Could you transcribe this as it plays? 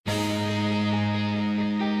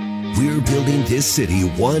We're building this city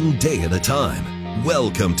one day at a time.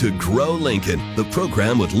 Welcome to Grow Lincoln, the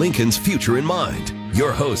program with Lincoln's future in mind.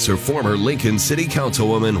 Your hosts are former Lincoln City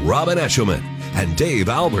Councilwoman Robin Eshelman and Dave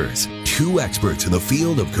Albers, two experts in the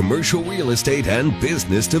field of commercial real estate and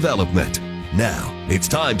business development. Now, it's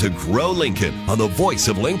time to Grow Lincoln on the voice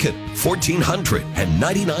of Lincoln,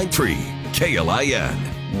 1499.3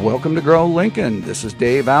 KLIN. Welcome to Grow Lincoln. This is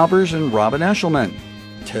Dave Albers and Robin Eshelman.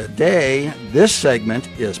 Today, this segment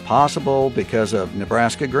is possible because of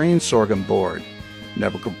Nebraska Green Sorghum Board,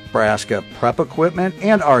 Nebraska Prep Equipment,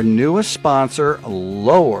 and our newest sponsor,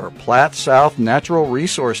 Lower Platte South Natural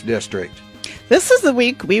Resource District. This is the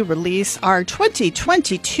week we release our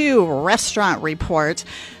 2022 restaurant report.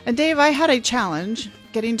 And Dave, I had a challenge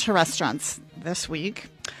getting to restaurants this week.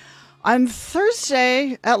 On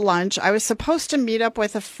Thursday at lunch, I was supposed to meet up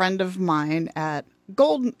with a friend of mine at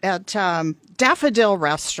Daffodil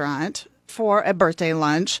Restaurant for a birthday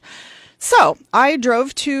lunch. So I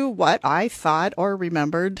drove to what I thought or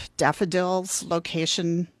remembered Daffodil's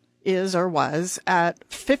location is or was at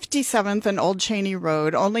 57th and Old Cheney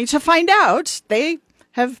Road, only to find out they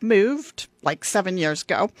have moved like 7 years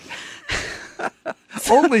ago.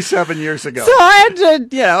 Only 7 years ago. So I had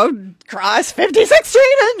to, cross 56th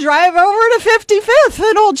Street and drive over to 55th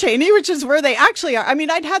and Old Cheney, which is where they actually are. I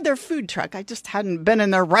mean, I'd had their food truck. I just hadn't been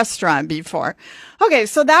in their restaurant before. Okay,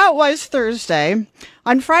 so that was Thursday.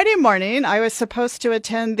 On Friday morning, I was supposed to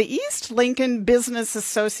attend the East Lincoln Business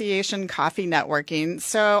Association coffee networking.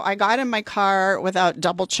 So I got in my car without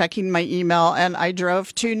double checking my email and I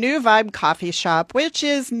drove to New Vibe Coffee Shop, which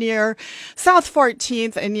is near South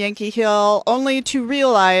 14th and Yankee Hill, only to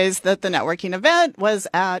realize that the networking event was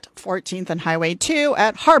at 14th and Highway 2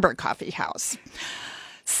 at Harbor Coffee House.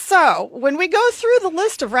 So when we go through the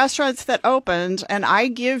list of restaurants that opened and I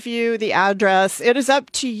give you the address, it is up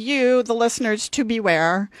to you, the listeners, to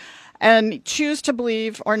beware and choose to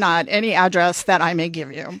believe or not any address that I may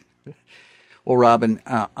give you. Well, Robin,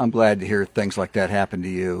 I'm glad to hear things like that happen to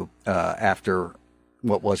you after,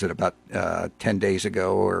 what was it, about 10 days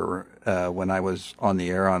ago or when I was on the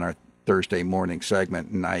air on our Thursday morning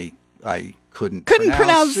segment and I couldn't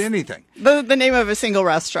pronounce anything. The name of a single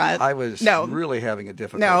restaurant. I was really having a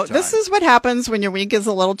difficult time. No, this is what happens when your week is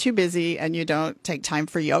a little too busy and you don't take time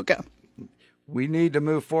for yoga. We need to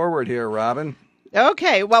move forward here, Robin.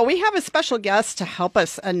 Okay, well, we have a special guest to help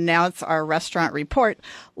us announce our restaurant report.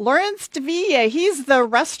 Lawrence DeVille, he's the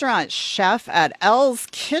restaurant chef at Elle's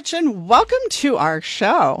Kitchen. Welcome to our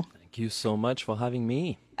show. Thank you so much for having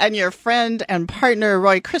me. And your friend and partner,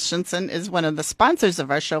 Roy Christensen, is one of the sponsors of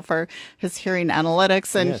our show for his hearing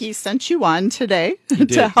analytics. And he sent you on today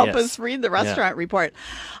to help us read the restaurant report.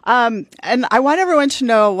 And I want everyone to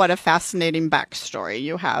know what a fascinating backstory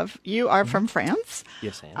you have. You are from France.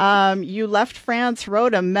 Yes, I am. You left France,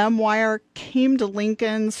 wrote a memoir, came to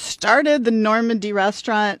Lincoln, started the Normandy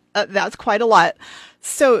restaurant. That's quite a lot.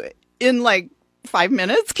 So in 5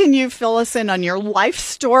 minutes, can you fill us in on your life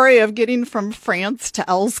story of getting from France to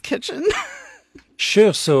Elle's Kitchen?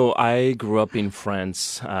 Sure. So I grew up in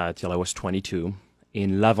France till I was 22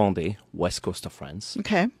 in La Vendée, west coast of France.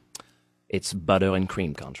 Okay. It's butter and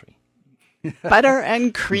cream country. Butter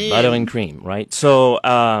and cream. Butter and cream, right? So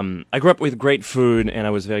I grew up with great food and I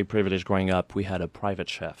was very privileged growing up. We had a private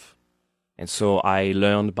chef. And so I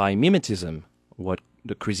learned by mimetism what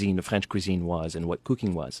the French cuisine was and what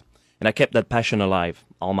cooking was. And I kept that passion alive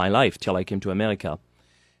all my life till I came to America.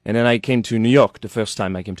 And then I came to New York the first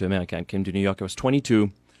time I came to America. I came to New York, I was 22,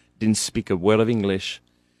 didn't speak a word of English.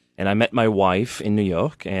 And I met my wife in New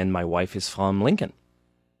York, and my wife is from Lincoln.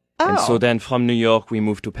 Oh. And so then from New York, we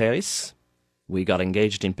moved to Paris. We got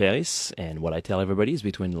engaged in Paris. And what I tell everybody is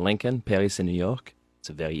between Lincoln, Paris, and New York, it's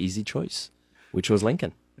a very easy choice. We chose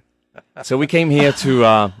Lincoln. So we came here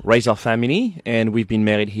to raise our family, and we've been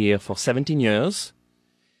married here for 17 years.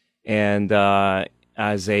 And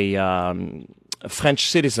as a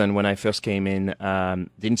French citizen, when I first came in,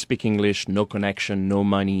 didn't speak English, no connection, no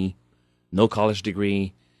money, no college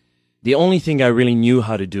degree. The only thing I really knew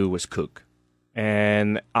how to do was cook.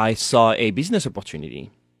 And I saw a business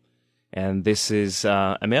opportunity. And this is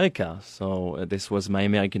America. So this was my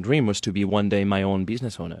American dream, was to be one day my own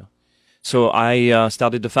business owner. So I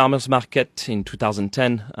started the farmer's market in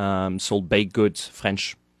 2010, sold baked goods,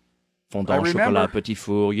 French fondant, chocolat, petit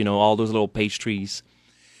four, all those little pastries.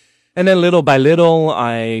 And then little by little,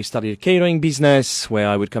 I started a catering business where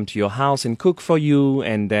I would come to your house and cook for you.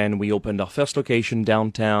 And then we opened our first location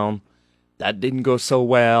downtown. That didn't go so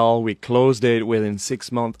well. We closed it within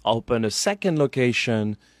 6 months, opened a second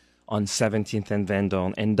location on 17th and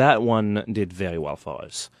Vendôme. And that one did very well for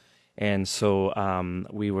us. And so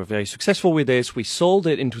we were very successful with this. We sold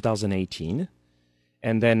it in 2018.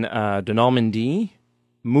 And then the Normandy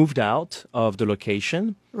moved out of the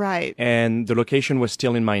location. Right. And the location was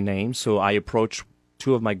still in my name. So I approached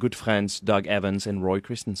two of my good friends, Doug Evans and Roy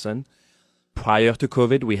Christensen. Prior to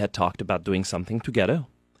COVID, we had talked about doing something together.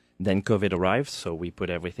 Then COVID arrived, so we put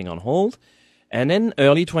everything on hold. And then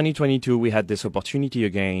early 2022, we had this opportunity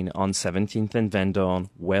again on 17th and Van Dorn,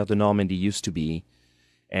 where the Normandy used to be.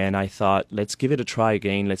 And I thought, let's give it a try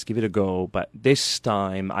again. Let's give it a go. But this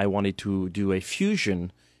time I wanted to do a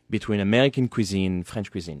fusion between American cuisine and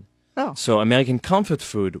French cuisine. Oh. So American comfort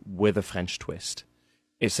food with a French twist.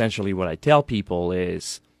 Essentially what I tell people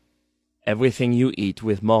is everything you eat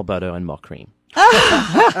with more butter and more cream.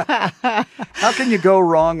 How can you go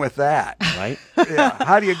wrong with that? Right? Yeah.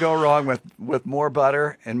 How do you go wrong with more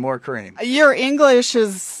butter and more cream? Your English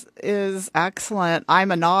is excellent.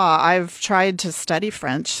 I'm in awe. I've tried to study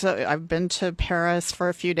French. So I've been to Paris for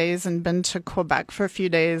a few days and been to Quebec for a few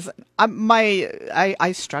days.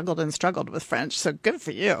 I struggled with French, so good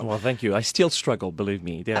for you. Well, thank you. I still struggle, believe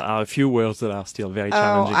me. There are a few words that are still very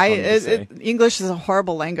challenging for me to say. English is a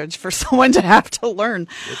horrible language for someone to have to learn.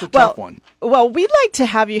 It's a tough one. Well, we'd like to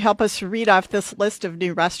have you help us read off this list of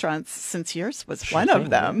new restaurants since yours was one of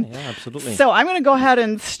them. Yeah, absolutely. So I'm going to go ahead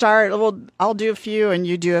and start. I'll do a few and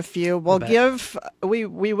you do a few. We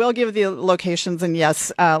will give the locations, and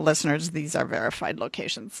yes, listeners, these are verified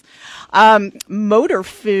locations. Motor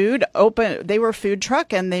Food open. They were food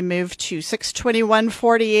truck and they moved to 621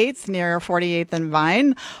 48th near 48th and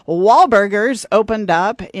Vine. Wahlburgers opened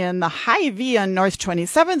up in the Hy-Vee on North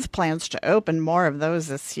 27th. Plans to open more of those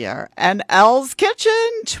this year. And L's Kitchen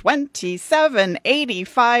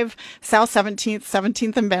 2785 South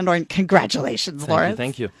 17th and Van Dorn. Congratulations, Lawrence.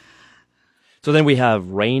 Thank you. So then we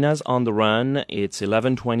have Reina's on the Run. It's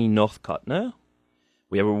 1120 North Cotner.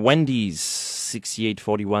 We have a Wendy's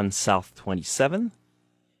 6841 South 27.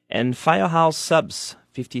 And Firehouse Subs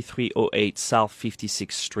 5308 South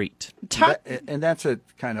 56th Street. And that's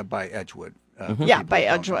kind of by Edgewood. Yeah, by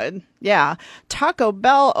Edgewood. Yeah. Taco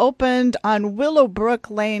Bell opened on Willowbrook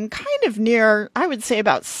Lane, kind of near, I would say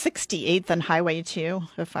about 68th and Highway 2,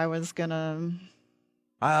 if I was going to...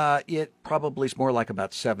 It probably is more like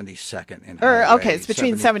about 72nd and okay, it's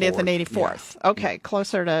between 70th and 84th. Yeah. Okay,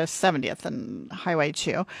 closer to 70th and Highway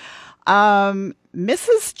 2.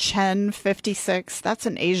 Mrs. Chen 56, that's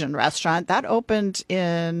an Asian restaurant. That opened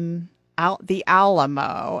in the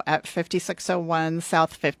Alamo at 5601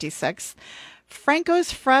 South 56th.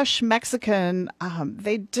 Franco's Fresh Mexican,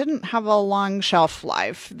 they didn't have a long shelf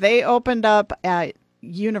life. They opened up at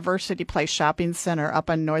University Place Shopping Center up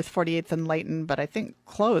on North 48th and Layton, but I think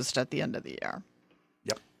closed at the end of the year.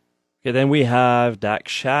 Yep. Okay, then we have Dak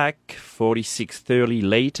Shack, 4630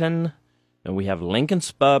 Layton. And we have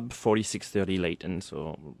Lincoln's Pub, 4630 Layton,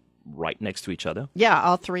 so right next to each other. Yeah,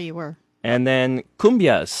 all three were. And then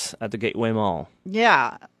Cumbia's at the Gateway Mall.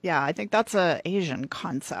 Yeah, I think that's a Asian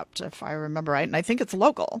concept, if I remember right, and I think it's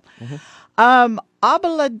local. Mm-hmm.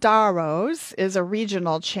 Abelardo's is a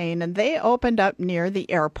regional chain, and they opened up near the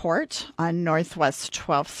airport on Northwest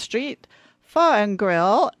 12th Street. Pho and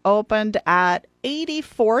Grill opened at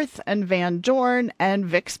 84th and Van Dorn, and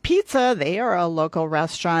Vic's Pizza, they are a local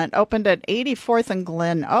restaurant, opened at 84th and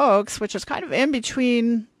Glen Oaks, which is kind of in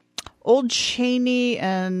between Old Cheney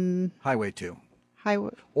and Highway 2.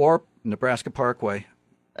 Or Nebraska Parkway.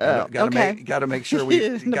 Okay. Got to make sure we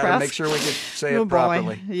can say it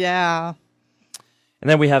properly. Yeah. And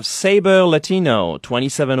then we have Saber Latino,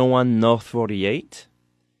 2701 North 48.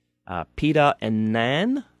 Pita and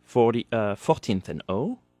Nan, 14th and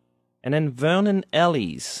O. And then Vernon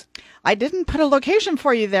Ellie's. I didn't put a location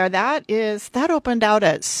for you there. That opened out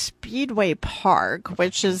at Speedway Park,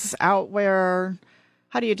 which is out where,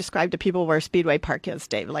 how do you describe to people where Speedway Park is,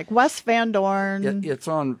 Dave? Like West Van Dorn? It's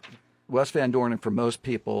on West Van Dorn, and for most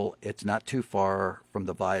people, it's not too far from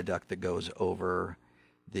the viaduct that goes over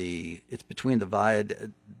it's between the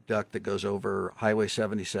viaduct that goes over Highway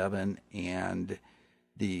 77 and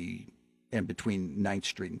between 9th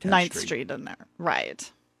Street and 10th Street. 9th Street in there, right.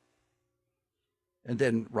 And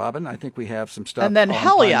then, Robin, I think we have some stuff. And then on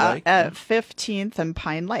Helia at 15th and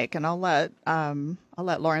Pine Lake, and I'll let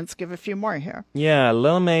Lawrence give a few more here. Yeah,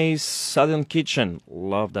 Lil May's Southern Kitchen.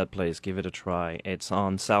 Love that place. Give it a try. It's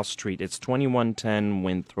on South Street. It's 2110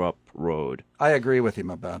 Winthrop Road. I agree with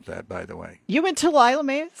him about that, by the way. You went to Lila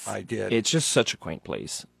May's? I did. It's just such a quaint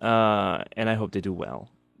place, and I hope they do well.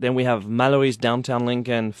 Then we have Mallory's Downtown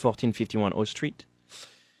Lincoln, 1451 O Street.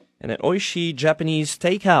 And then Oishi Japanese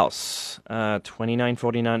Steakhouse,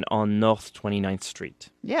 2949 on North 29th Street.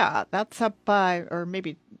 Yeah, that's up by, or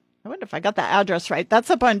maybe I wonder if I got that address right. That's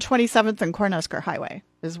up on 27th and Cornhusker Highway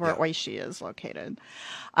is where Oishi is located.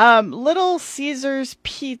 Little Caesars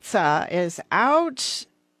Pizza is out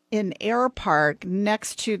in Air Park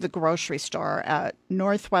next to the grocery store at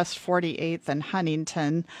Northwest 48th and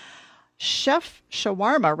Huntington. Chef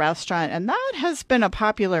Shawarma restaurant, and that has been a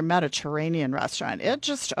popular Mediterranean restaurant. It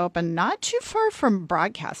just opened not too far from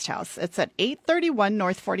Broadcast House. It's at 831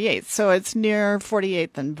 North 48th, so it's near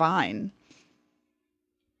 48th and Vine.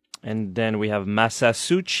 And then we have Masa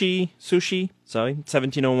Sushi,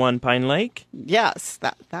 1701 Pine Lake. Yes,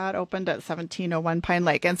 that opened at 1701 Pine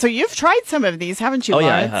Lake. And so you've tried some of these, haven't you,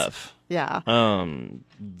 Lawrence? Yeah, I have. Yeah.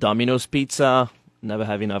 Domino's Pizza, never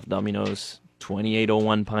have enough Domino's,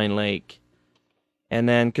 2801 Pine Lake. And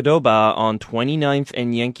then Cadoba on 29th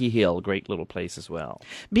and Yankee Hill, great little place as well.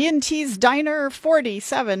 B&T's Diner,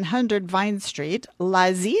 4700 Vine Street.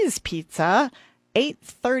 Laziz Pizza,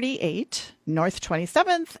 838 North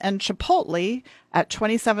 27th, and Chipotle at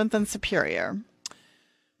 27th and Superior.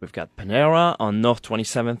 We've got Panera on North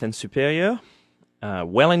 27th and Superior,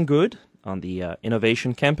 Well and Good on the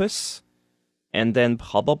Innovation Campus, and then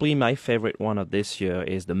probably my favorite one of this year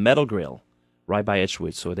is the Metal Grill, right by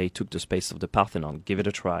Edgewood. So they took the space of the Parthenon. Give it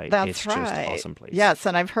a try. It's right. Just an awesome place. Yes,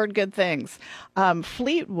 and I've heard good things.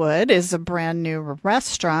 Fleetwood is a brand new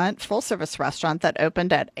restaurant, full-service restaurant that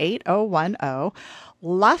opened at 8010.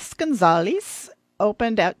 Las Gonzales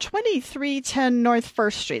opened at 2310 North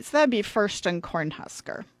 1st Street. So that'd be 1st and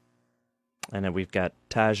Cornhusker. And then we've got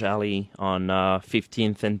Taj Alley on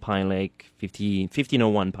 15th and Pine Lake,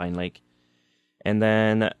 1501 Pine Lake. And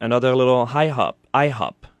then another little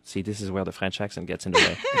IHOP. See, this is where the French accent gets in the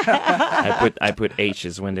way. I put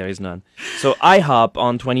H's when there is none. So IHOP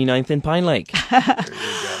on 29th and Pine Lake.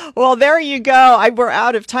 Well, there you go. We're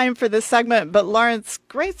out of time for this segment, but Lawrence,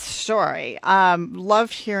 great story.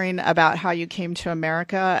 Love hearing about how you came to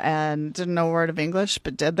America and didn't know a word of English,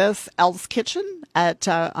 but did this. Elle's Kitchen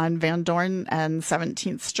on Van Dorn and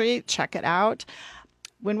 17th Street. Check it out.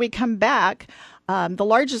 When we come back, the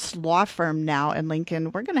largest law firm now in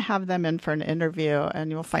Lincoln, we're going to have them in for an interview,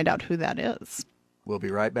 and you'll find out who that is. We'll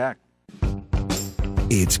be right back.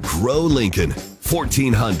 It's Grow Lincoln,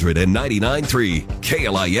 1499.3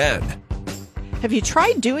 KLIN. Have you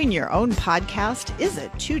tried doing your own podcast? Is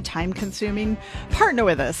it too time-consuming? Partner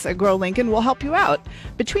with us at Grow Lincoln. We'll help you out.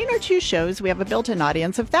 Between our two shows, we have a built-in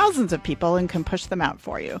audience of thousands of people and can push them out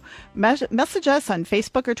for you. Message us on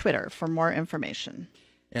Facebook or Twitter for more information.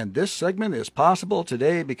 And this segment is possible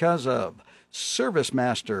today because of Service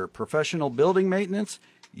Master Professional Building Maintenance,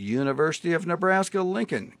 University of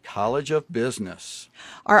Nebraska-Lincoln College of Business.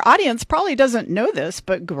 Our audience probably doesn't know this,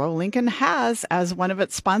 but Grow Lincoln has, as one of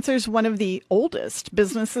its sponsors, one of the oldest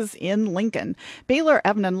businesses in Lincoln. Baylor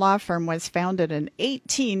Evnen Law Firm was founded in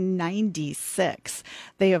 1896.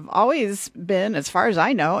 They have always been, as far as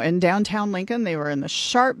I know, in downtown Lincoln. They were in the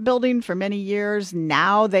Sharp building for many years.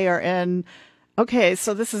 Now they are in... Okay,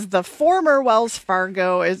 so this is the former Wells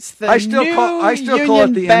Fargo. It's the I still call it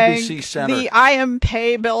the Bank, NBC Center. The IM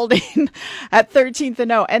Pay building at 13th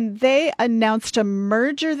and O. And they announced a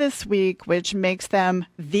merger this week, which makes them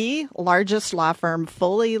the largest law firm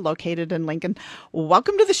fully located in Lincoln.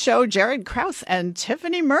 Welcome to the show, Jared Krause and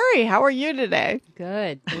Tiffany Murray. How are you today?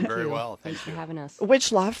 Good. Thank Very you. well. Thanks for having us.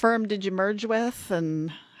 Which law firm did you merge with,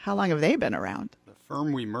 and how long have they been around? The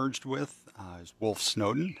firm we merged with is Wolf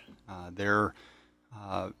Snowden. Their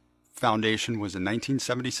foundation was in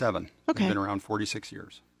 1977. Okay. They've been around 46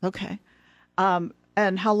 years. Okay.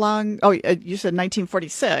 And how long? Oh, you said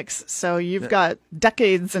 1946. So you've got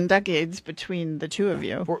decades and decades between the two of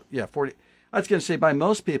you. 40. I was going to say, by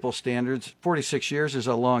most people's standards, 46 years is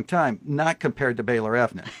a long time, not compared to Baylor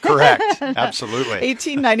Evnen. Correct. Absolutely.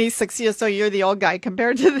 1896 years, so you're the old guy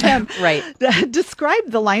compared to them. Right. Describe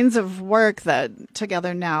the lines of work that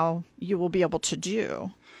together now you will be able to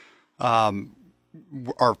do.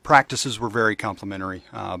 Our practices were very complementary,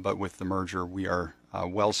 but with the merger, we are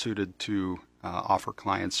well suited to offer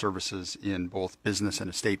client services in both business and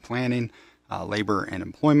estate planning, labor and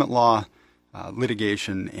employment law,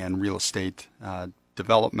 litigation and real estate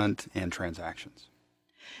development and transactions.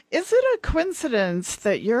 Is it a coincidence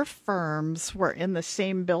that your firms were in the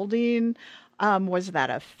same building? Was that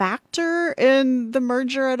a factor in the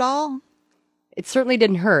merger at all? It certainly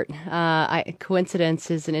didn't hurt. Coincidence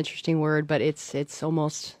is an interesting word, but it's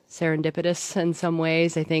almost serendipitous in some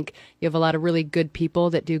ways. I think you have a lot of really good people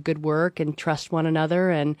that do good work and trust one another,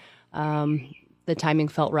 and the timing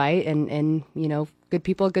felt right. And good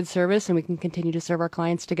people, good service, and we can continue to serve our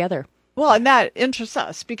clients together. Well, and that interests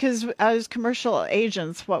us because as commercial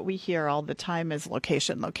agents, what we hear all the time is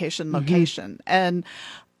location, location, location. And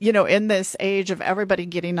in this age of everybody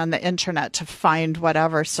getting on the internet to find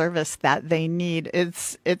whatever service that they need,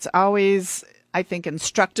 it's always, I think,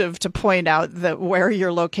 instructive to point out that where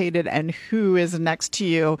you're located and who is next to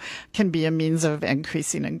you can be a means of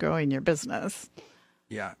increasing and growing your business.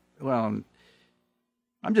 Yeah. Well,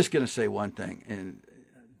 I'm just going to say one thing, and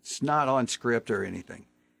it's not on script or anything.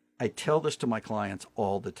 I tell this to my clients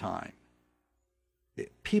all the time.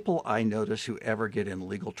 People I notice who ever get in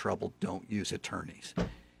legal trouble don't use attorneys.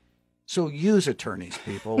 So use attorneys,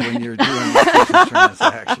 people, when you're doing these business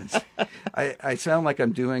transactions. I sound like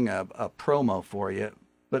I'm doing a promo for you,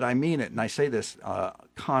 but I mean it, and I say this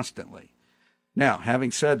constantly. Now,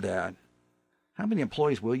 having said that, how many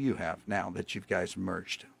employees will you have now that you guys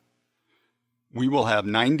merged? We will have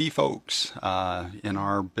 90 folks in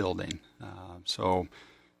our building.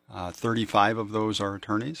 35 of those are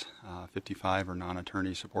attorneys, 55 are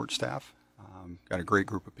non-attorney support staff. Got a great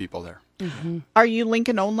group of people there. Mm-hmm. Are you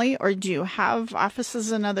Lincoln only, or do you have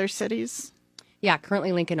offices in other cities? Yeah,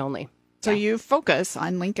 currently Lincoln only. So you focus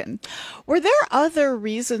on Lincoln. Were there other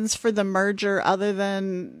reasons for the merger other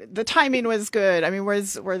than the timing was good? I mean,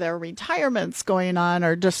 were there retirements going on,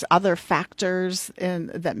 or just other factors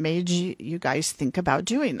that made you guys think about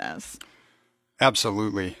doing this?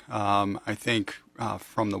 Absolutely. I think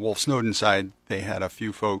from the Wolf Snowden side, they had a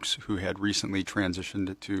few folks who had recently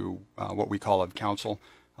transitioned to what we call a counsel,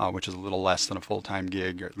 which is a little less than a full-time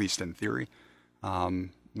gig, or at least in theory.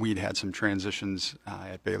 We'd had some transitions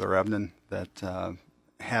at Baylor Evnen that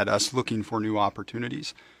had us looking for new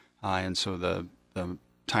opportunities, and so the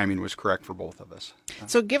timing was correct for both of us.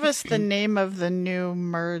 So give us the name of the new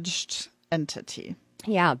merged entity.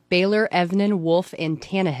 Yeah, Baylor, Evnen, Wolf, and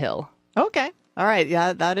Tannehill. Okay. All right.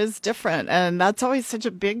 Yeah, that is different. And that's always such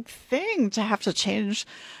a big thing to have to change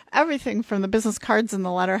everything from the business cards and the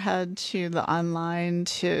letterhead to the online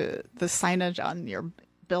to the signage on your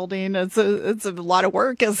building. It's a lot of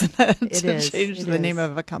work, isn't it? Change the name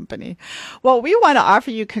of a company. Well, we want to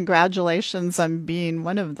offer you congratulations on being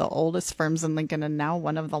one of the oldest firms in Lincoln and now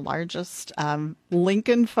one of the largest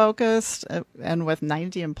Lincoln focused, and with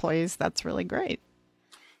 90 employees. That's really great.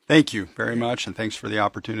 Thank you very much, and thanks for the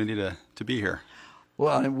opportunity to be here.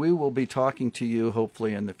 Well, and we will be talking to you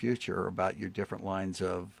hopefully in the future about your different lines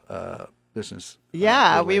of business.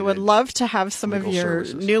 Yeah, we would love to have some of your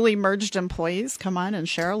services. newly merged employees come on and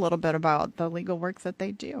share a little bit about the legal work that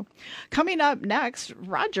they do. Coming up next,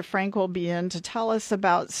 Roger Frank will be in to tell us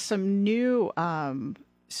about some new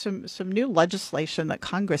some new legislation that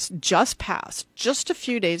Congress just passed just a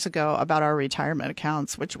few days ago about our retirement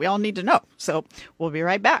accounts, which we all need to know. So we'll be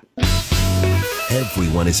right back.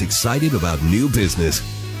 Everyone is excited about new business,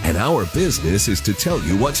 and our business is to tell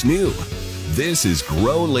you what's new. This is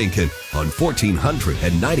Grow Lincoln on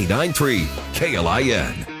 1499.3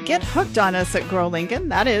 KLIN. Get hooked on us at Grow Lincoln,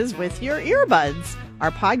 that is, with your earbuds.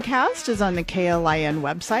 Our podcast is on the KLIN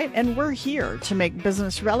website, and we're here to make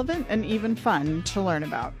business relevant and even fun to learn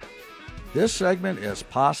about. This segment is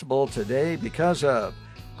possible today because of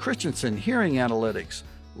Christensen Hearing Analytics,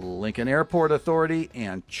 Lincoln Airport Authority,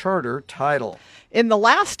 and Charter Title. In the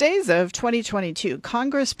last days of 2022,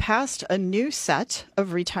 Congress passed a new set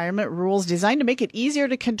of retirement rules designed to make it easier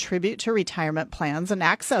to contribute to retirement plans and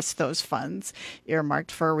access those funds earmarked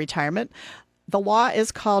for retirement. The law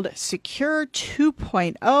is called Secure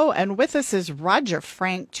 2.0, and with us is Roger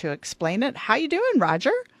Frank to explain it. How you doing,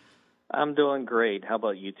 Roger? I'm doing great. How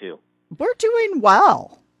about you two? We're doing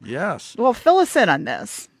well. Yes. Well, fill us in on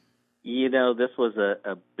this. You know, this was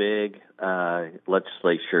a big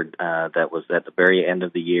legislature that was at the very end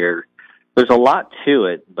of the year. There's a lot to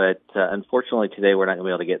it, but unfortunately today we're not going to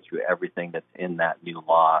be able to get through everything that's in that new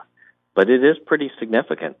law. But it is pretty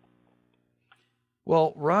significant.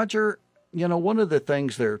 Well, Roger, one of the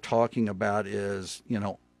things they're talking about is,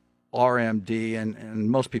 RMD, and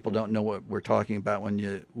most people don't know what we're talking about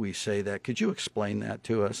when we say that. Could you explain that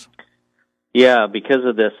to us? Yeah, because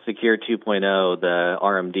of this Secure 2.0, the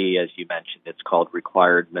RMD, as you mentioned, it's called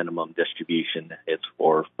Required Minimum Distribution. It's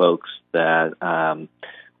for folks that are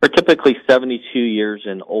typically 72 years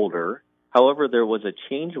and older. However, there was a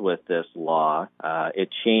change with this law. It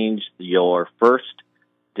changed your first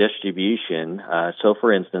distribution. So,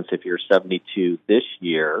 for instance, if you're 72 this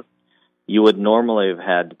year, you would normally have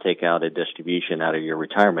had to take out a distribution out of your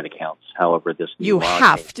retirement accounts. However, this new law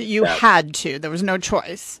had to. There was no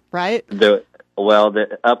choice, right?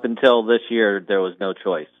 Up until this year, there was no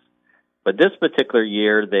choice. But this particular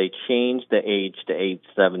year, they changed the age to age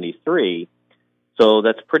 73. So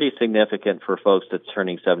that's pretty significant for folks that's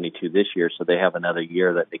turning 72 this year. So they have another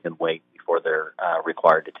year that they can wait before they're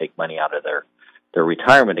required to take money out of their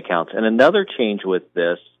retirement accounts. And another change with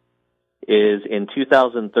this is in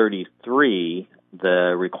 2033,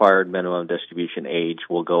 the required minimum distribution age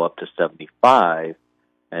will go up to 75,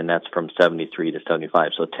 and that's from 73 to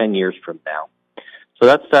 75, so 10 years from now. So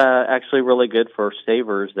that's actually really good for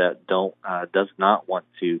savers that does not want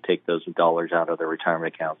to take those dollars out of their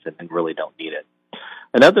retirement accounts and really don't need it.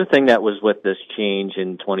 Another thing that was with this change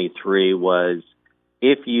in 23 was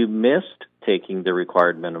if you missed taking the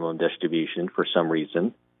required minimum distribution for some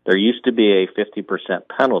reason, there used to be a 50%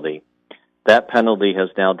 penalty. That penalty has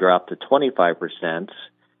now dropped to 25%,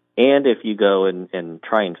 and if you go and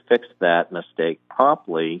try and fix that mistake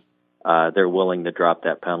promptly, they're willing to drop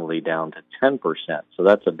that penalty down to 10%. So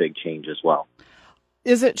that's a big change as well.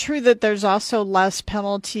 Is it true that there's also less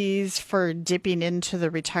penalties for dipping into the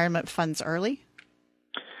retirement funds early?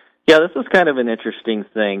 Yeah, this is kind of an interesting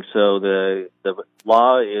thing. So the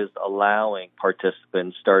law is allowing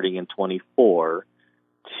participants starting in 24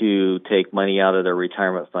 to take money out of their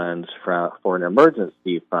retirement funds for an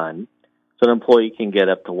emergency fund. So an employee can get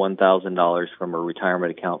up to $1,000 from a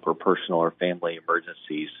retirement account for personal or family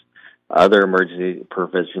emergencies. Other emergency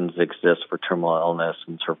provisions exist for terminal illness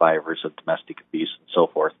and survivors of domestic abuse and so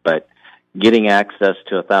forth. But getting access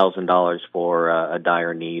to $1,000 for a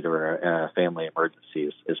dire need or a family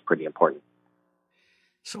emergency is pretty important.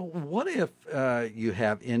 So what if you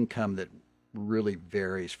have income that really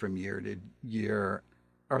varies from year to year?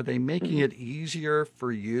 Are they making it easier for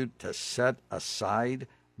you to set aside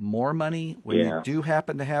more money when you do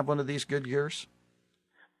happen to have one of these good years?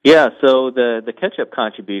 Yeah, so the catch-up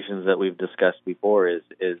contributions that we've discussed before is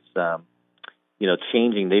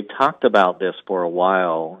changing. They've talked about this for a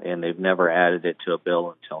while, and they've never added it to a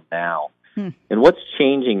bill until now. And what's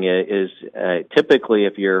changing is typically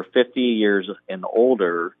if you're 50 years and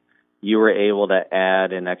older, you were able to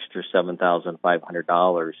add an extra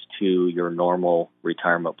 $7,500 to your normal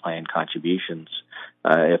retirement plan contributions,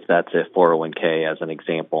 if that's a 401k as an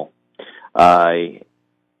example.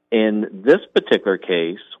 In this particular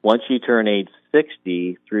case, once you turn age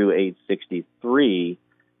 60 through age 63,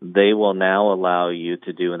 they will now allow you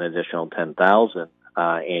to do an additional $10,000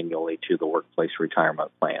 annually to the workplace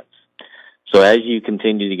retirement plans. So as you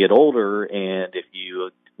continue to get older, and if you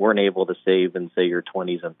weren't able to save in, say, your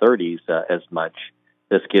 20s and 30s as much,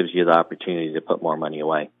 this gives you the opportunity to put more money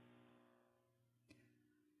away.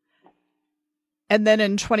 And then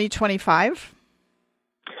in 2025?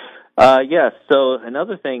 Yes. So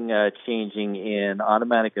another thing changing in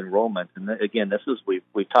automatic enrollment, and again, this is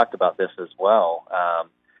we've talked about this as well.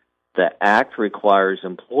 The Act requires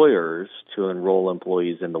employers to enroll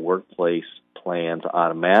employees in the workplace plans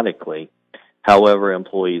automatically. However,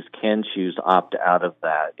 employees can choose to opt out of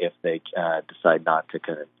that if they decide not to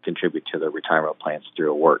contribute to their retirement plans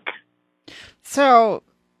through work. So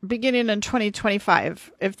beginning in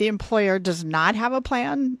 2025, if the employer does not have a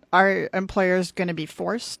plan, are employers going to be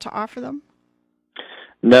forced to offer them?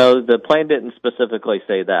 No, the plan didn't specifically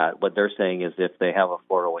say that. What they're saying is if they have a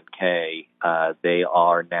 401k, they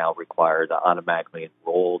are now required to automatically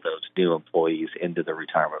enroll those new employees into the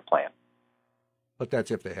retirement plan. But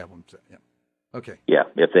that's if they have one. Yeah. Okay. Yeah,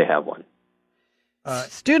 if they have one.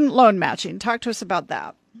 Student loan matching. Talk to us about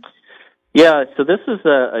that. Yeah, so this is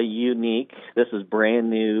this is brand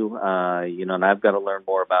new, and I've got to learn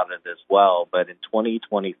more about it as well. But in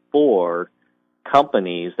 2024,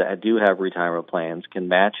 companies that do have retirement plans can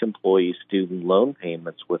match employees' student loan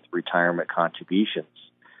payments with retirement contributions.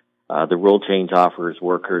 The rule change offers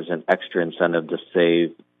workers an extra incentive to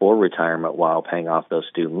save for retirement while paying off those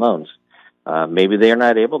student loans. Maybe they are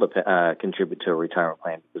not able to contribute to a retirement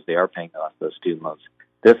plan because they are paying off those student loans.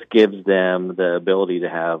 This gives them the ability to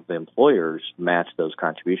have employers match those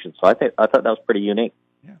contributions. So I thought that was pretty unique.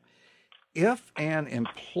 Yeah. If an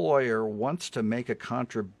employer wants to make a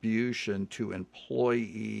contribution to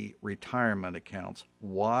employee retirement accounts,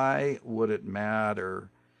 why would it matter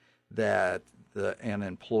that an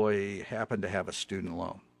employee happen to have a student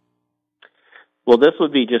loan? Well, this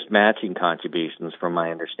would be just matching contributions from my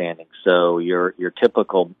understanding. So your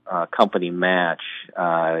typical company match,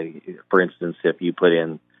 for instance, if you put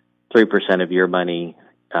in 3% of your money,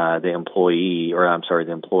 the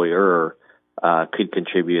employer could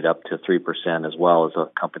contribute up to 3% as well as a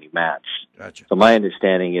company match. Gotcha. So my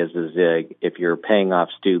understanding is if you're paying off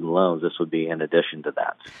student loans, this would be in addition to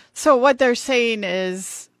that. So what they're saying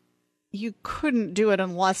is you couldn't do it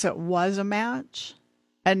unless it was a match?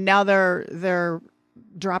 And now they're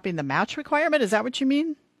dropping the match requirement? Is that what you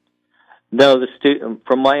mean? No,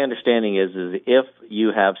 from my understanding is if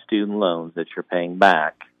you have student loans that you're paying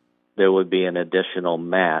back, there would be an additional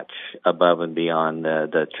match above and beyond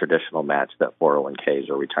the traditional match that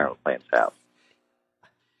 401ks or retirement plans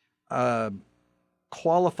have.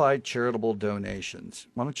 qualified charitable donations.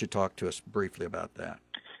 Why don't you talk to us briefly about that?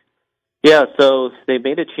 Yeah, so they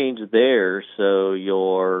made a change there. So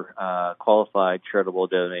your qualified charitable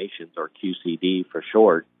donations, or QCD for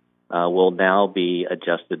short, will now be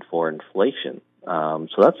adjusted for inflation. So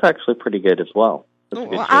that's actually pretty good as well.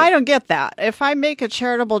 Well, I don't get that. If I make a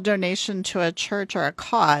charitable donation to a church or a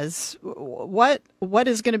cause, what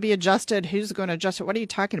is going to be adjusted? Who's going to adjust it? What are you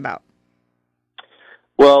talking about?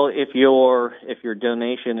 Well, if your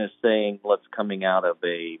donation is saying what's coming out of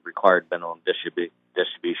a required minimum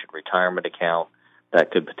distribution retirement account,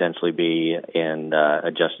 that could potentially be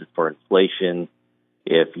adjusted for inflation.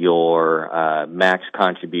 If your max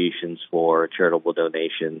contributions for a charitable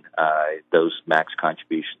donation, those max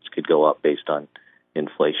contributions could go up based on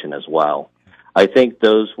inflation as well. I think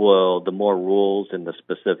the more rules and the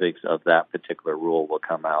specifics of that particular rule will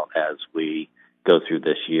come out as we go through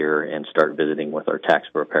this year and start visiting with our tax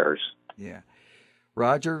preparers. Yeah.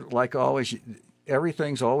 Roger, like always,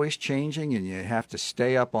 everything's always changing, and you have to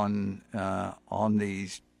stay up on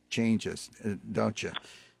these changes, don't you?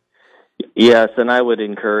 Yes, and I would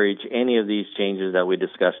encourage any of these changes that we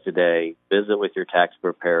discussed today, visit with your tax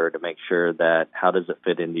preparer to make sure that how does it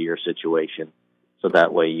fit into your situation, so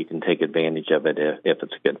that way you can take advantage of it if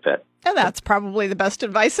it's a good fit. And that's probably the best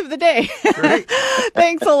advice of the day. Great.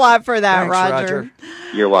 Thanks a lot for that, Thanks, Roger.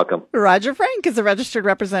 You're welcome. Roger Frank is a registered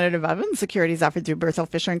representative of securities offered through Berthel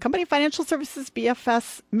Fisher and Company Financial Services,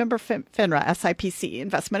 BFS, member FINRA, SIPC.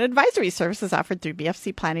 Investment advisory services offered through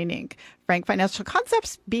BFC Planning, Inc. Frank Financial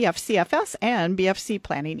Concepts, BFCFS, and BFC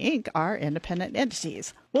Planning, Inc. are independent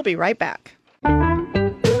entities. We'll be right back.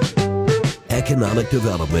 Economic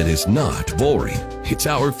development is not boring. It's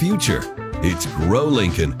our future. It's Grow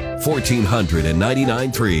Lincoln,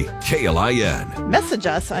 1499.3 KLIN. Message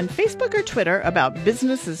us on Facebook or Twitter about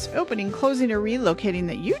businesses opening, closing, or relocating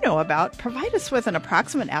that you know about. Provide us with an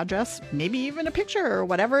approximate address, maybe even a picture or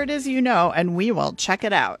whatever it is you know, and we will check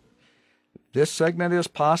it out. This segment is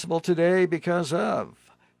possible today because of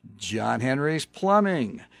John Henry's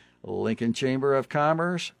Plumbing, Lincoln Chamber of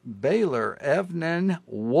Commerce, Baylor, Evnen,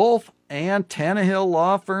 Wolf, and Tannehill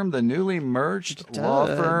Law Firm, the newly merged law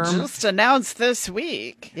firm. Just announced this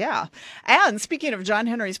week. Yeah. And speaking of John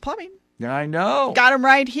Henry's Plumbing. I know. Got him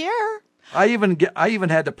right here. I even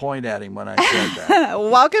had to point at him when I said that.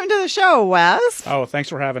 Welcome to the show, Wes. Oh, thanks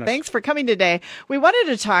for having us. Thanks for coming today. We wanted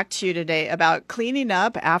to talk to you today about cleaning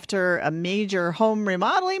up after a major home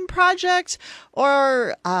remodeling project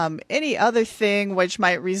or any other thing which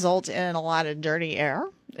might result in a lot of dirty air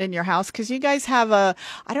in your house, because you guys have I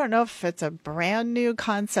don't know if it's a brand new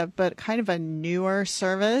concept, but kind of a newer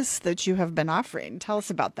service that you have been offering. Tell us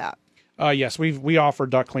about that. Yes, we offer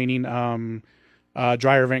duct cleaning,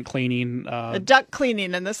 dryer vent cleaning. Duct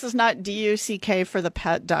cleaning, and this is not DUCK for the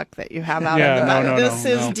pet duck that you have out Yeah, in the back. no, This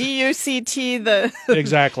is no. DUCT,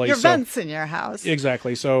 Exactly. your vents in your house.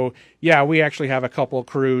 Exactly. So, yeah, we actually have a couple of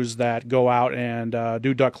crews that go out and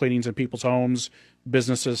do duct cleanings in people's homes,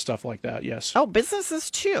 businesses, stuff like that, yes. Oh,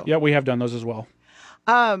 businesses too. Yeah, we have done those as well.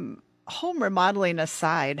 Home remodeling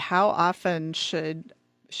aside, how often should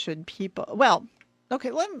people... Well,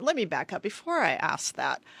 okay, let me back up. Before I ask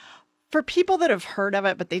that, for people that have heard of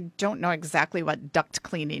it, but they don't know exactly what duct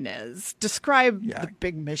cleaning is, describe the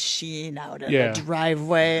big machine out in the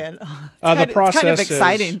driveway. And The process it's kind of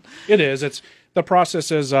exciting. The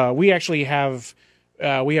process is we actually have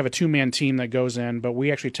we have a 2-man team that goes in, but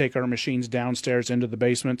we actually take our machines downstairs into the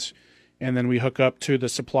basement, and then we hook up to the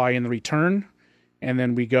supply and the return, and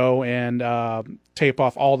then we go and tape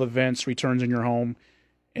off all the vents, returns in your home,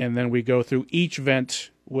 and then we go through each vent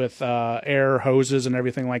with air hoses and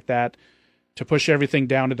everything like that to push everything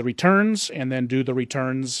down to the returns, and then do the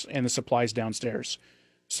returns and the supplies downstairs.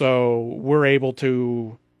 So we're able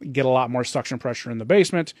to get a lot more suction pressure in the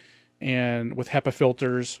basement, and with HEPA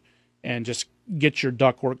filters, and just get your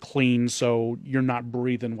ductwork clean so you're not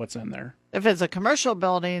breathing what's in there. If it's a commercial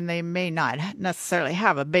building, they may not necessarily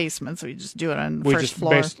have a basement, so you just do it on the first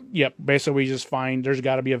floor. Basically we just find there's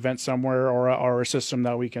got to be a vent somewhere or a system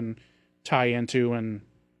that we can tie into and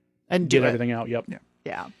get everything out. Yep.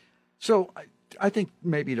 Yeah. So I think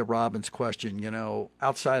maybe to Robin's question,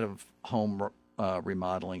 outside of home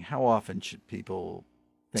remodeling, how often should people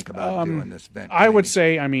think about doing this vent cleaning? I would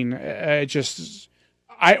say,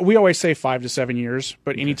 we always say 5 to 7 years,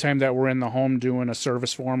 but anytime that we're in the home doing a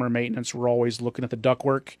service form or maintenance, we're always looking at the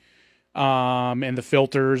ductwork and the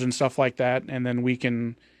filters and stuff like that, and then we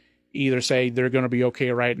can either say they're going to be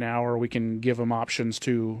okay right now, or we can give them options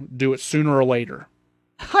to do it sooner or later.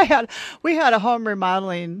 We had a home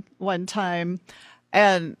remodeling one time,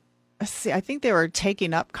 and I think they were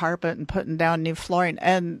taking up carpet and putting down new flooring,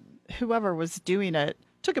 and whoever was doing it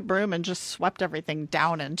took a broom and just swept everything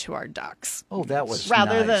down into our ducts. Oh, that was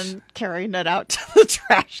rather nice. than carrying it out to the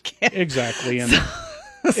trash can. Exactly. And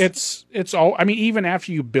it's all, I mean, even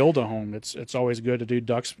after you build a home, it's always good to do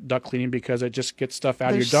duct cleaning because it just gets stuff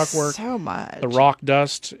out There's of your ductwork. so much. The rock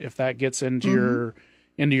dust, if that gets into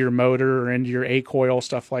your motor or into your A coil,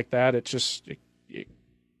 stuff like that, it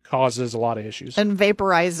causes a lot of issues. And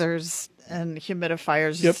vaporizers and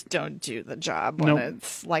humidifiers just don't do the job when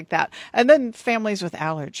it's like that. And then families with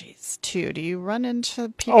allergies too. Do you run into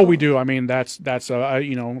people? Oh, we do. I mean, that's there's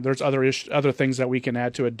other things that we can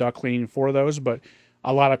add to a duct cleaning for those, but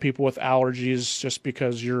a lot of people with allergies, just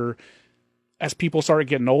because as people start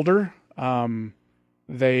getting older, the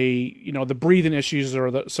breathing issues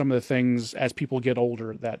are some of the things as people get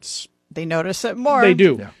older. They notice it more. They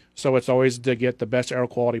do. Yeah. So it's always to get the best air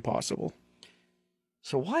quality possible.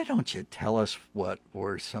 So why don't you tell us what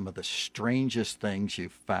were some of the strangest things you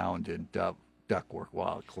found in ductwork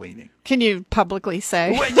while cleaning? Can you publicly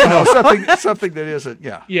say? Well, something that isn't.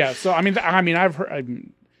 Yeah. Yeah. So I mean, I've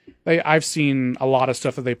heard, I've seen a lot of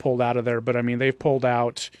stuff that they pulled out of there, but I mean, they've pulled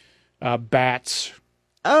out bats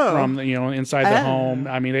from inside the home.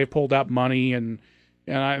 I mean, they pulled out money and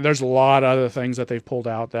there's a lot of other things that they've pulled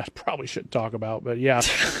out that I probably shouldn't talk about. But yeah,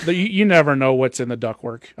 you never know what's in the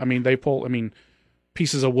ductwork. I mean,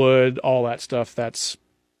 pieces of wood, all that stuff that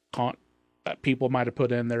people might have put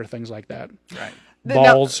in there, things like that. Right.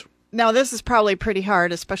 Balls. Now, this is probably pretty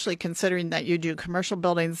hard, especially considering that you do commercial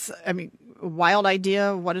buildings. I mean, wild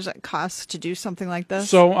idea. What does it cost to do something like this?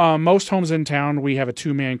 So most homes in town, we have a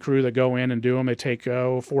 2-man crew that go in and do them. They take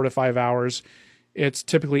 4 to 5 hours. It's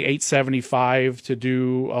typically $875 to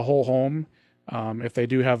do a whole home. If they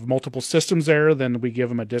do have multiple systems there, then we give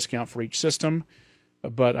them a discount for each system.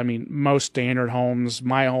 But I mean, most standard homes,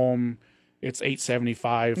 my home, it's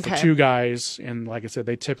 $875 for 2 guys, and like I said,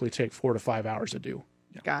 they typically take 4 to 5 hours to do.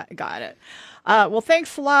 Got it. Well,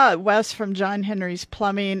 thanks a lot, Wes from John Henry's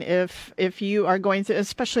Plumbing. If you are going through,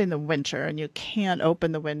 especially in the winter, and you can't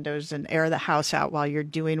open the windows and air the house out while you're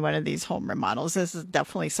doing one of these home remodels, this is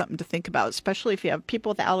definitely something to think about, especially if you have people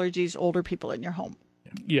with allergies, older people in your home.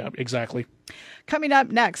 Yeah, exactly. Coming up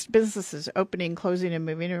next, businesses opening, closing, and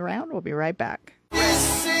moving around. We'll be right back. This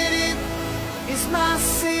city is my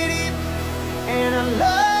city, and I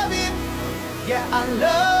love it. Yeah, I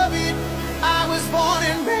love it. I was born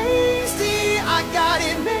and raised here. I got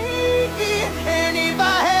it made here, and if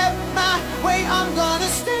I have my way, I'm gonna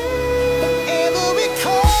stay forever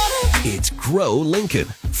because It's Grow Lincoln,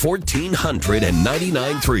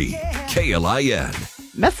 1499.3 KLIN.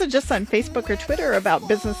 Message us on Facebook or Twitter about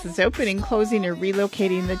businesses opening, closing, or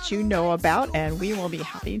relocating that you know about, and we will be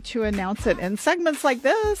happy to announce it in segments like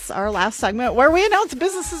this, our last segment, where we announce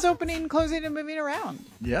businesses opening, closing, and moving around.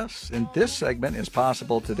 Yes, and this segment is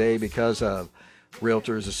possible today because of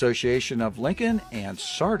Realtors Association of Lincoln and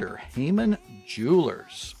Sartor Heyman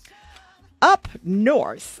Jewelers. Up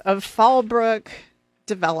north of Fallbrook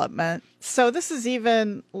Development, so this is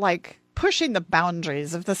even like pushing the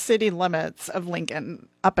boundaries of the city limits of Lincoln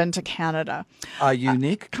up into Canada. A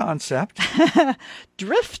unique concept.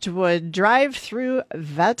 Driftwood Drive-Through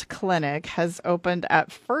Vet Clinic has opened at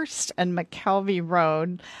 1st and McKelvey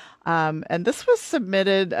Road. And this was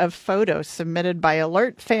a photo submitted by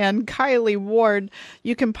alert fan Kylie Ward.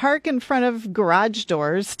 You can park in front of garage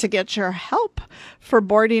doors to get your help for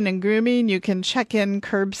boarding and grooming. You can check in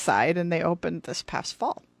curbside, and they opened this past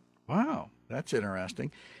fall. Wow, that's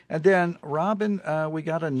interesting. And then, Robin, we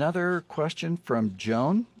got another question from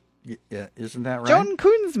Joan. Isn't that right? Joan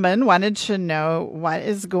Koonsman wanted to know what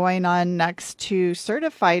is going on next to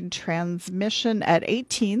Certified Transmission at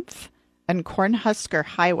 18th and Cornhusker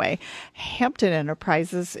Highway. Hampton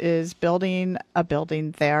Enterprises is building a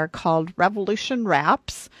building there called Revolution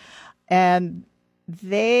Wraps, and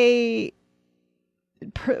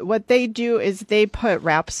what they do is they put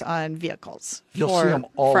wraps on vehicles You'll see them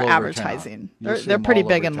all for over advertising. town. They're pretty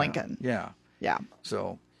big in town. Lincoln. Yeah. Yeah.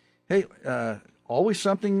 So, hey, always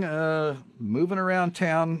something moving around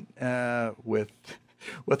town with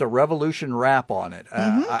a Revolution wrap on it.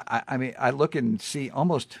 I mean, I look and see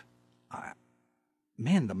almost,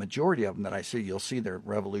 the majority of them that I see, you'll see their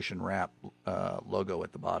Revolution wrap logo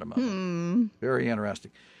at the bottom of them. Very interesting.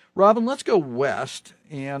 Robin, let's go west,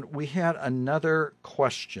 and we had another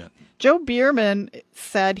question. Joe Bierman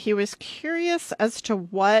said he was curious as to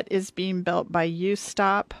what is being built by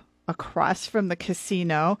U-Stop across from the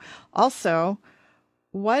casino. Also,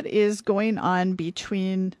 what is going on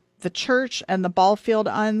between the church and the ball field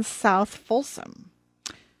on South Folsom?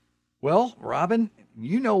 Well, Robin,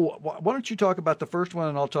 Why don't you talk about the first one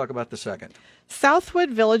and I'll talk about the second? Southwood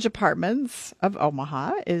Village Apartments of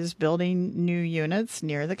Omaha is building new units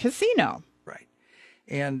near the casino. Right.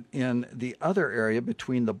 And in the other area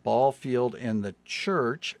between the ball field and the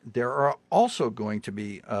church, there are also going to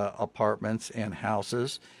be apartments and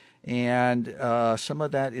houses, and some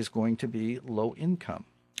of that is going to be low income.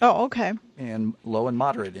 Oh, okay. And low and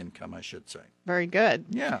moderate income, I should say. Very good.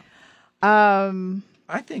 Yeah.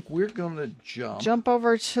 I think we're going to jump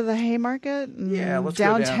over to the Haymarket and let's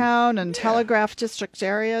go downtown and Telegraph District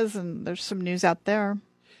areas, and there's some news out there.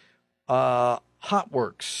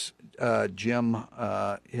 Hotworks gym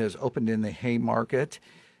has opened in the Haymarket.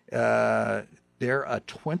 They're a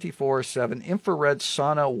 24/7 infrared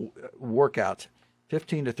sauna workout,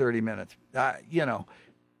 15 to 30 minutes.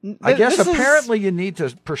 I guess apparently you need to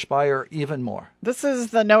perspire even more. This is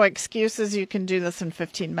the no excuses. You can do this in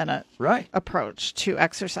 15-minute approach to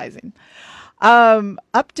exercising.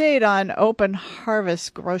 Update on Open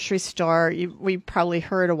Harvest grocery store. We probably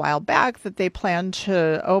heard a while back that they plan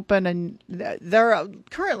to open, and they're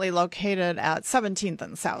currently located at 17th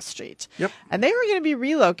and South Street. Yep. And they were going to be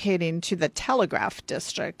relocating to the Telegraph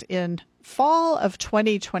District in fall of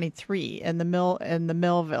 2023 in the mill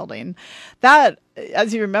building. That,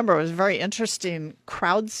 as you remember, was a very interesting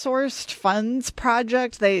crowdsourced funds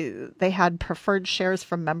project. They had preferred shares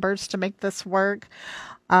from members to make this work.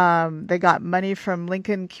 They got money from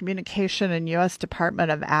Lincoln Communication and U.S.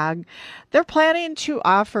 Department of Ag. They're planning to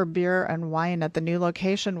offer beer and wine at the new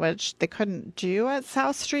location, which they couldn't do at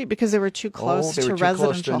South Street because they were too close to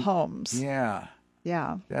residential homes. Yeah.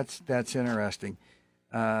 Yeah. That's interesting.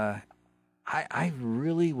 I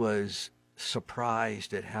really was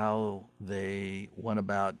surprised at how they went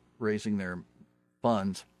about raising their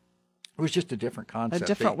funds. It was just a different concept. A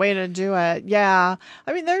different way to do it. Yeah.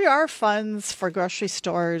 I mean, there are funds for grocery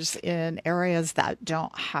stores in areas that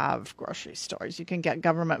don't have grocery stores. You can get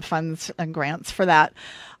government funds and grants for that.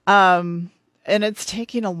 And it's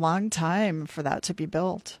taking a long time for that to be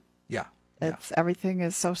built. Yeah. Everything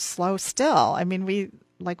is so slow still. I mean,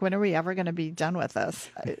 when are we ever going to be done with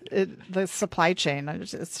this? The supply chain,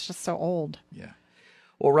 it's just so old. Yeah.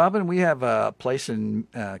 Well, Robin, we have a place in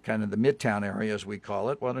kind of the Midtown area, as we call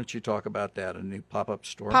it. Why don't you talk about that, a new pop-up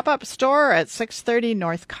store? Pop-up store at 630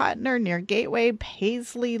 North Cotner near Gateway,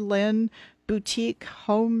 Paisley Lynn Boutique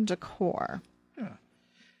Home Decor. Yeah.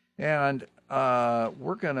 And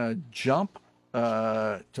we're going to jump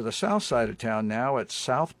to the south side of town now at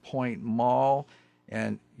South Point Mall.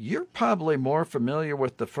 And you're probably more familiar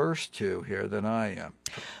with the first two here than I am.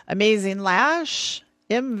 Amazing Lash,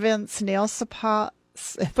 M. Vince Nail Spa,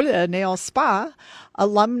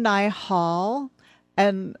 Alumni Hall,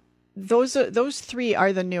 and those three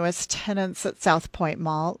are the newest tenants at South Point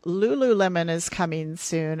Mall. Lululemon is coming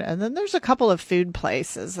soon, and then there's a couple of food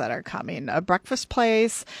places that are coming. A breakfast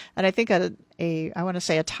place, and I think I want to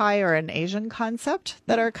say a Thai or an Asian concept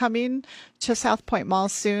that are coming to South Point Mall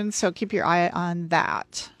soon. So keep your eye on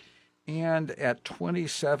that. And at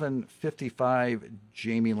 2755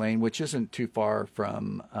 Jamie Lane, which isn't too far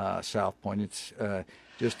from South Point, it's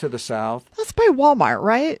just to the south. That's by Walmart,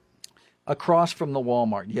 right? Across from the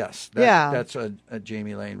Walmart, yes. That's a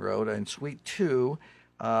Jamie Lane Road. And Suite 2,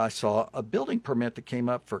 I saw a building permit that came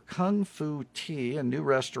up for Kung Fu Tea, a new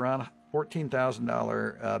restaurant,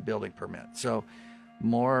 $14,000 building permit. So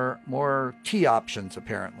more tea options,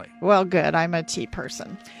 apparently. Well, good. I'm a tea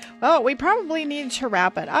person. Well, we probably need to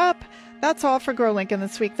wrap it up. That's all for Grow Lincoln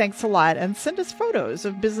this week. Thanks a lot. And send us photos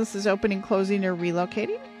of businesses opening, closing, or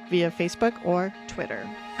relocating via Facebook or Twitter.